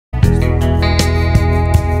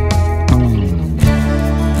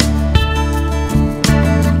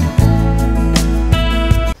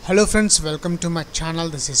Hello friends, welcome to my channel.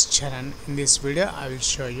 This is Charan. In this video I will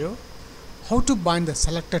show you how to bind the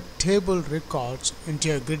selected table records into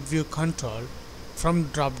your grid view control from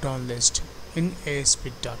drop-down list in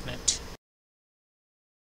ASP.NET.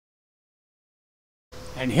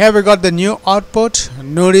 And here we got the new output.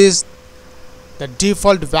 Notice the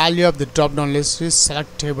default value of the drop-down list is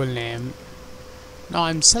select table name. Now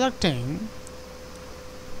I'm selecting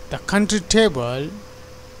the country table.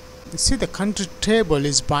 You see the country table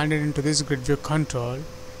is binded into this grid view control.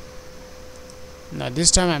 Now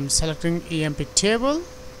this time I'm selecting EMP table.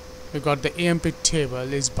 We got the EMP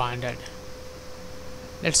table is binded.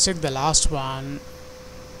 Let's check the last one,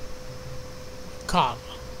 car.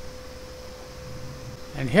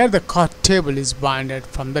 And here the car table is binded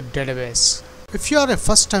from the database. If you are a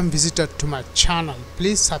first time visitor to my channel,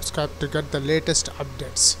 please subscribe to get the latest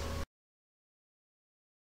updates.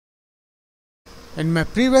 In my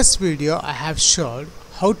previous video, I have showed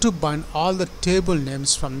how to bind all the table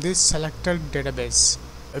names from this selected database.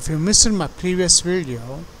 If you missed my previous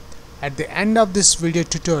video, at the end of this video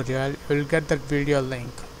tutorial, you will get that video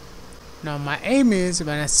link. Now my aim is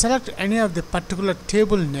when I select any of the particular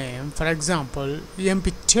table name, for example, EMP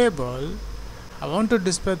table, I want to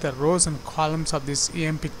display the rows and columns of this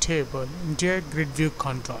EMP table into a grid view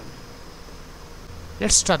control.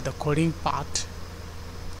 Let's start the coding part.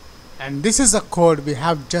 And this is the code we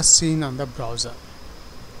have just seen on the browser.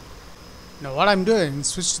 Now what I'm doing,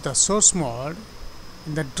 switch to the source mode.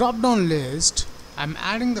 In the drop down list, I'm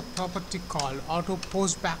adding the property called auto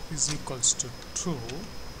postback is equals to true.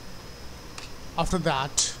 After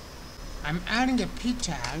that, I'm adding a p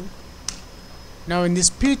tag. Now in this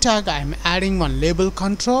p tag, I'm adding one label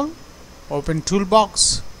control. Open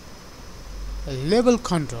toolbox, a label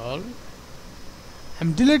control.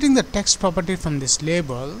 I'm deleting the text property from this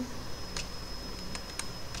label.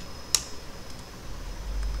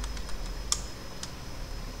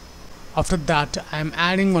 After that, I am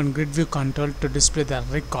adding one grid view control to display the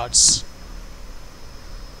records.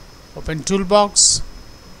 Open toolbox,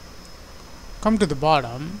 come to the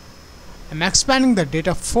bottom. I am expanding the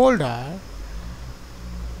data folder,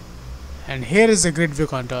 and here is the grid view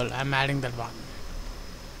control. I am adding that one.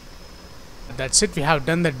 That's it. We have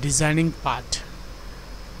done the designing part.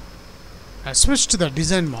 Now switch to the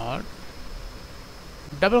design mode.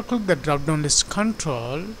 Double click the drop down list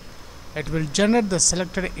control. It will generate the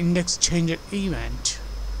selected index changer event.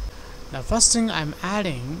 Now first thing I'm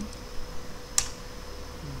adding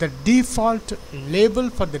the default label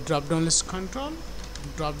for the drop down list control.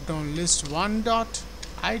 Drop down list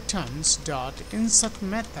one.items.insert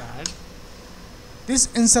method. This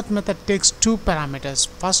insert method takes two parameters.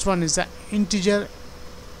 First one is the integer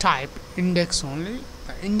type index only.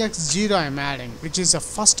 The index 0 I'm adding, which is the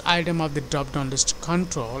first item of the drop down list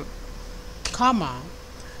control, comma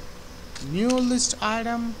new list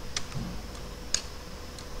item.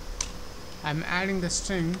 I'm adding the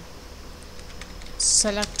string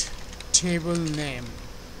select table name,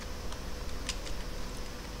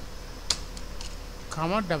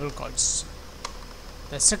 comma double quotes.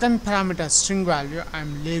 The second parameter string value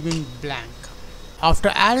I'm leaving blank.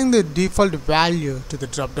 After adding the default value to the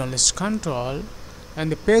drop down list control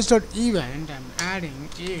and the page.event, I'm adding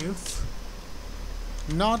if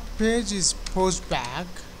not page is postback.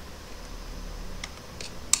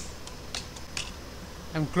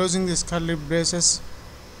 I'm closing these curly braces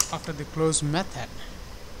after the close method.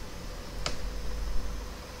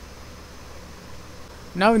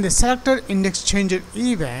 Now in the selected index changer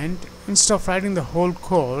event, instead of writing the whole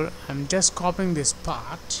code, I'm just copying this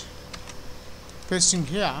part, pasting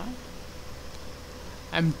here.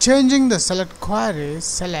 I'm changing the select query,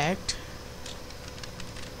 select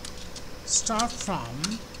start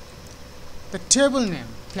from the table name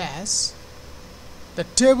plus the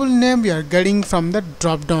table name we are getting from the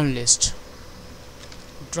drop down list.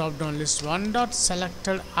 Drop down list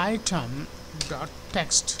one.selected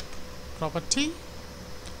item.text property.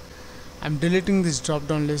 I'm deleting this drop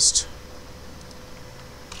down list.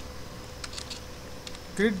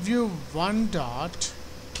 Grid view one.data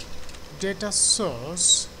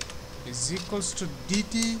source is equals to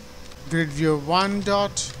dt grid view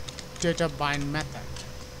one.data bind method.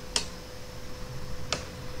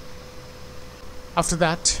 After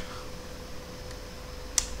that,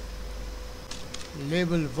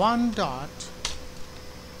 label one dot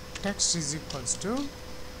text is equals to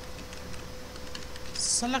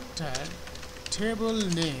selected table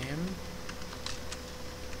name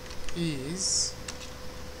is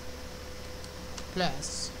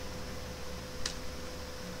plus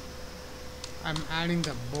I'm adding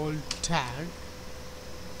the bold tag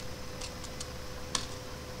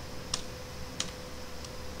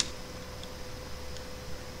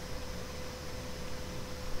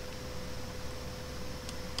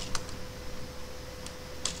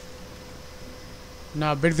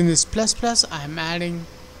Now between this plus plus, I am adding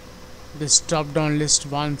this drop down list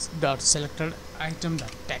one.selected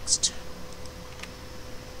item.text.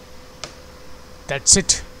 That's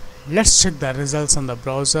it. Let's check the results on the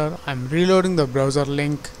browser. I'm reloading the browser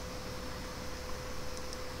link.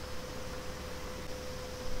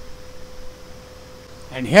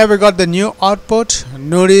 And here we got the new output.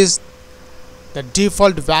 Notice the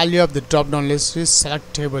default value of the drop down list is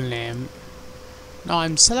select table name. Now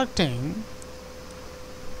I'm selecting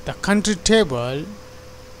the country table.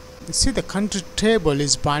 You see the country table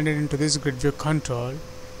is binded into this grid view control.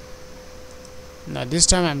 Now this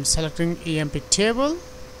time I'm selecting EMP table.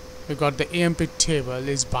 We got the EMP table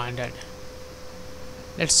is binded.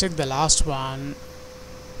 Let's check the last one,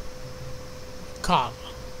 car.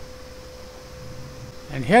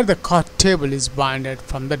 And here the car table is binded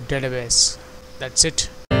from the database. That's it.